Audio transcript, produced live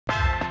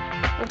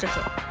What's it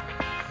called?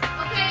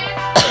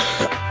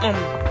 Okay.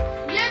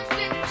 Let's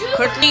get to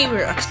Currently,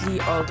 we're actually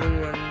all doing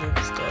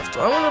random stuff.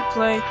 So I want to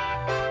play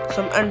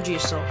some Energy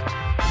Assault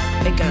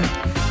again.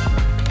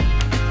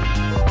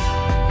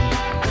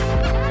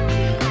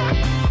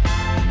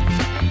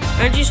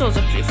 Energy Assault is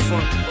actually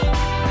fun.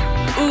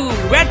 Ooh,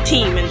 red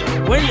team and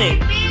they're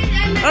winning.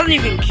 I don't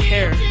even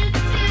care.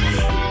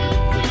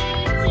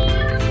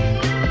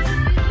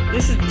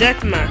 This is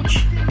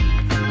deathmatch.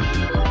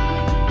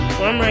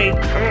 Well,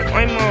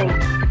 I'm all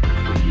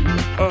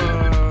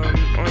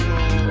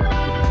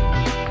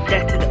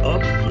deathed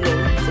up. No,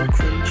 so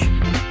cringe.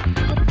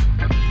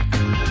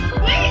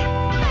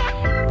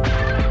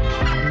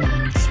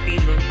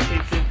 Speedrun.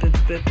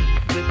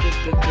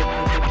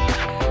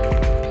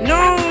 No!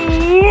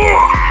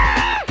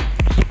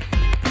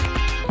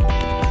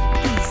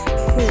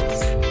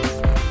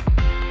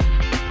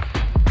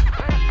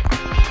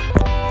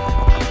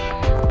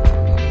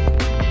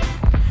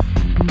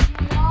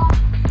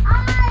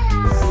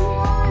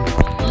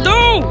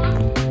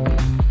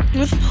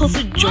 You're supposed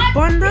to jump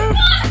on them?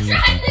 What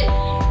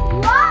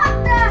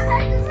the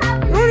heck is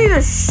happening? You don't need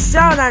to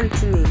shout,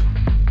 Anthony.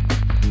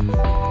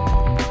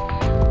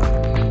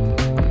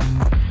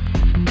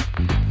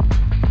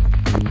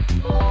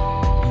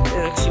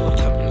 Yeah, let's see what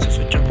happens if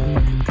I jump on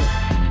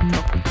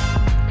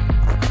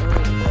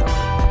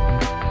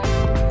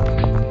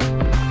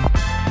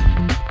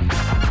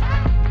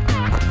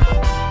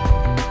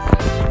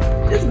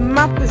This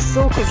map is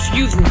so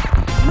confusing.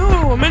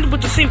 No, I meant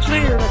with the same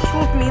player that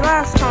trolled me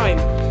last time.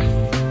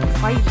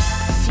 If I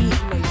see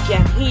him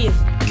again, he is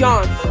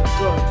gone for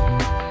good.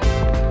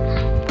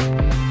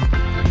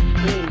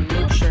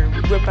 Make sure we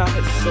rip out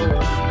his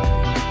soul.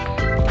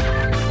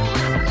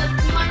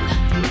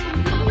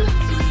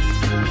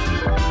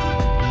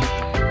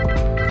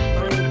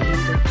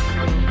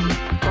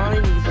 I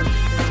need a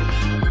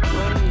kill.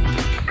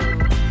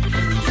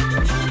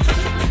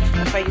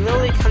 If I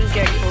literally can't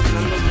get killed, I'm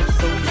gonna get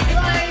so mad.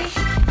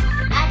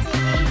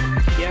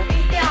 Yeah.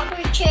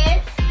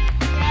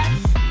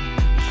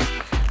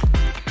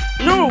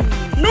 No!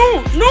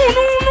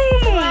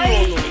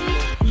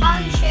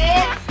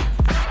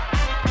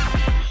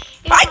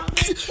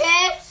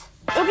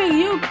 Okay,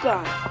 you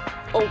got it.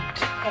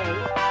 Okay.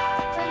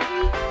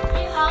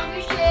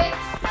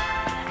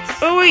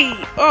 Oh wait.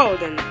 Oh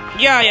then.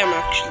 Yeah, I am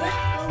actually.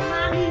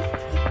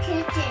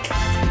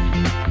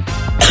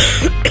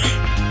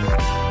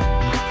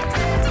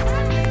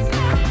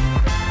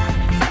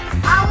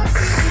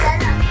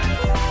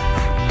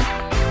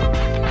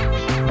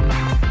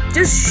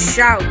 Just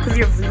shout, cause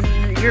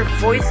your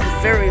voice is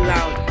very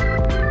loud.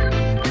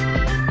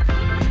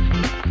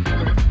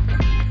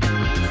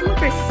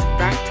 Look, I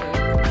stacked her.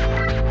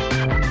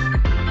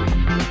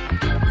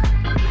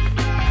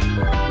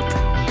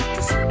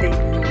 This big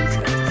noise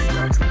has to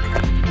start.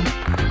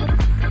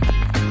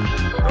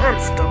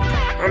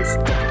 I'm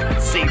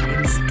stuck. Save me,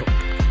 I'm stuck.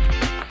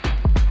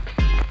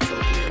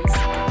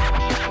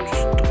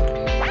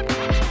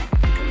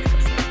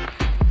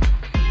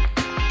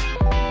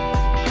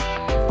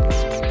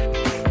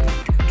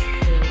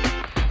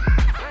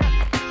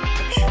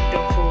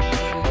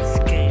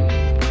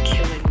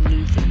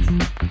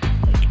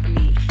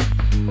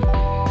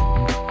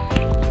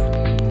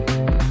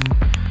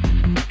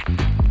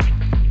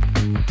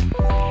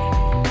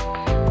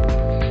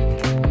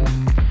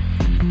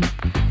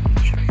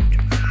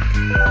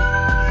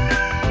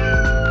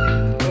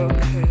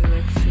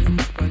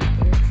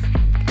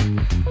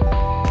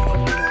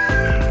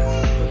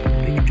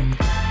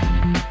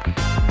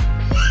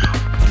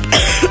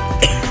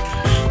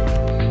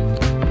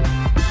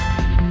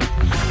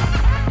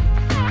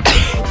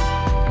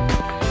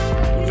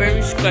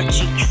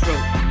 Scratchy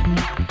throat.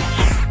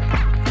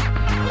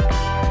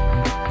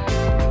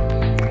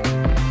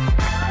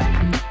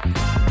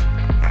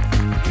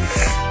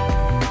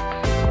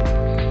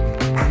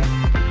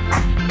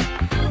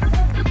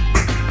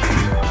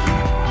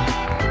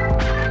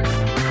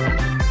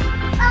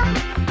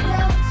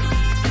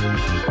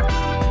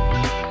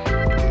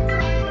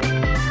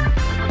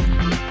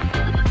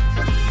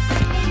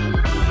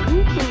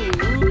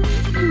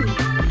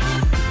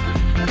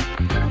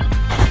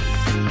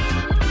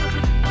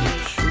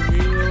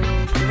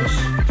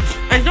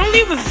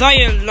 Leave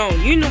Isaiah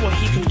alone. You know what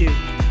he can do.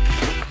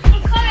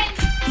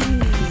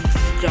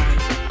 Die.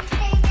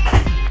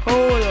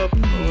 Hold up.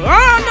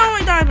 Oh no,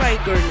 I died by a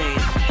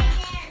grenade.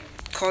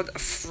 Called a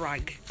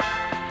frag.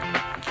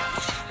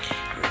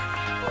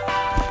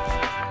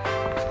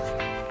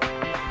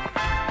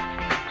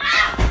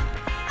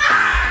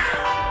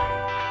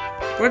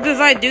 What does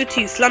I do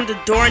to you? Slam the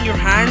door in your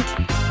hand?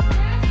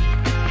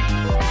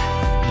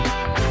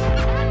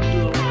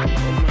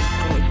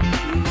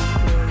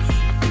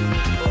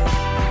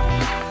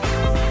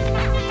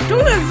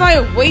 Don't let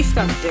Isaiah waste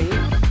that thing.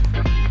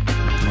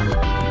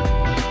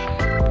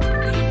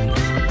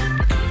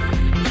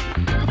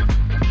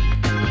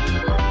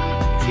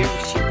 If you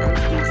ever see her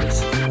do this,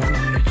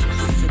 it's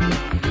just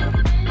phenomenal.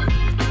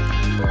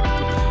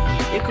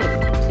 It could be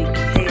complete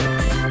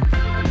chaos.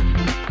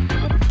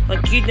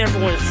 Like you'd never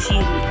want to see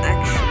him in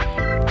action.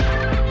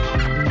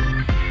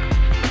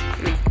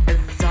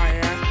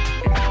 Isaiah,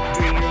 a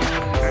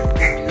 3-year-old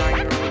and a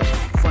 9-year-old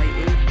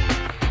fighting.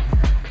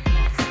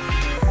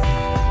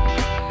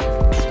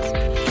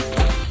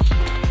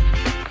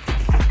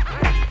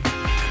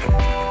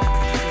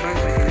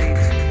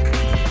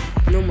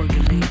 No more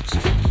grenades.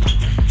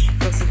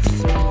 That's it.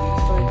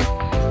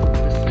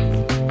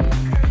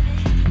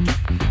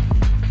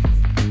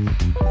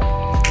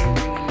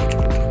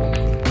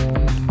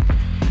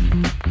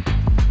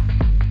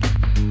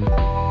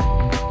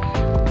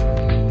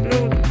 No,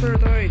 the player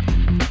died.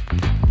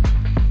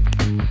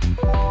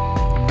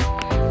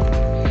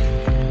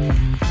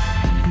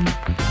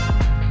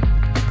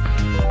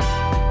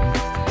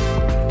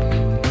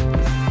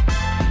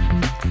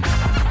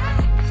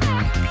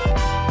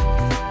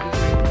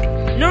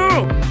 No!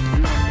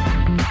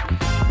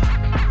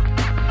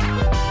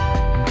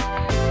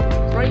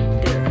 Right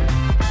there.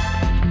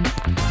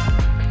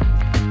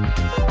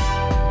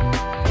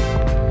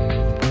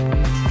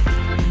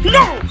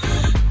 No!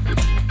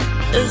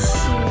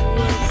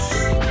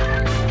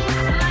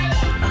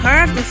 I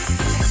have to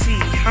see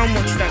how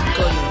much that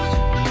gun is.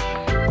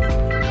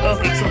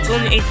 Okay, so it's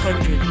only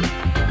 800.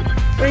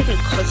 Or I can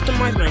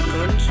customize my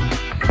guns.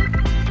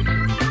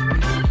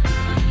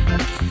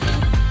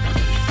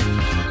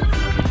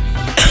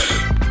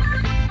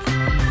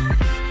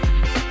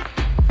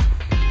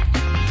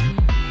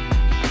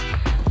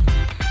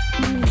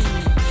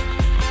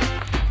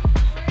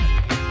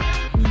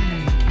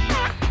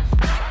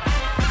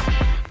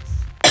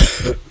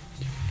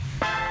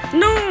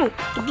 No!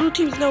 The blue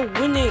team's now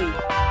winning.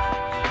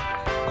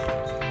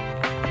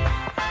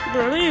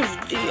 Bro,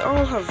 they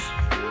all have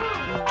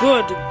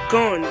good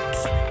guns.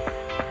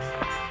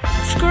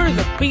 Scar is a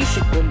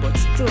basic one, but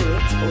still,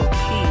 it's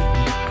OP.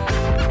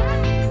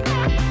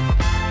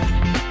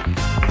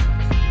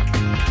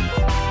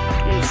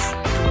 And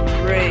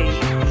spray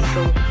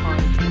so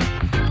hard.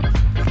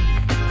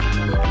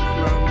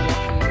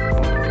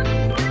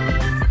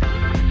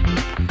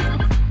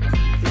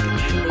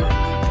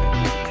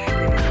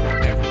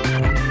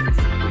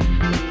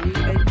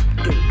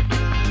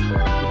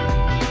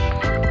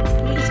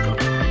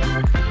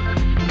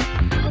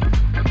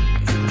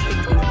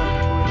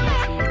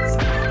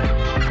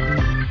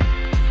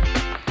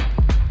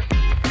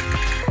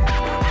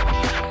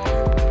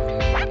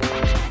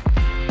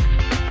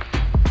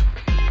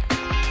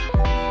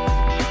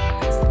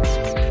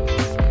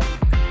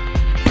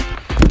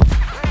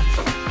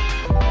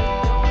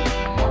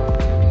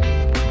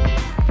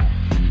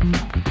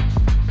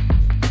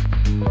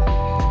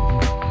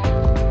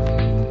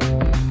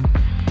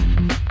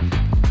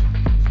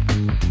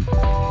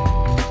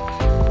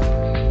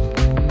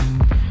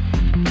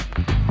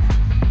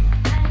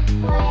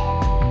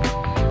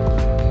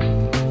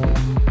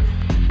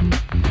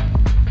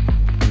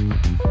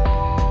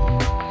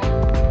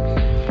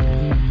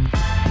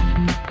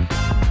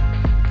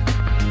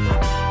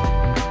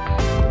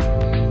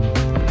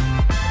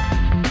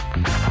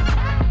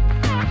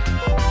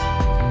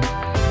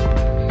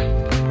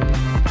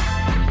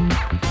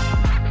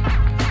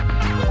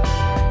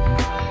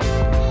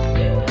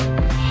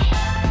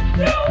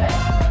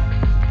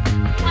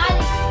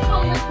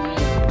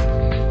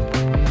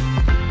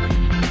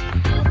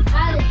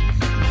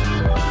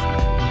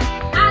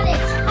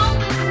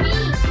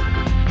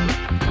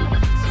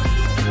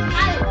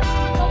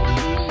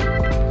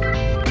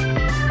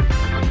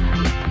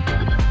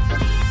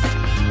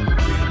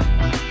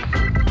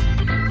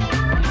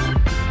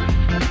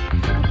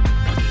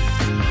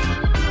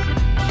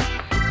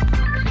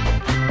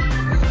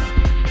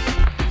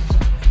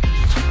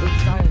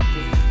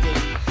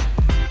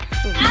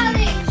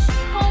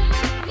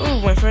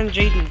 My friend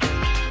Jaden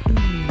joined.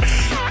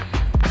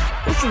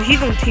 Listen,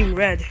 he's on Team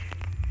Red.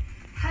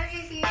 How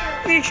did you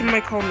I think you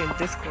might call me in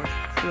Discord.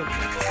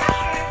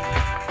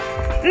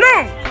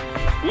 No!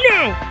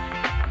 No!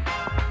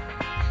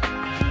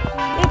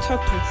 Don't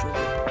talk to me.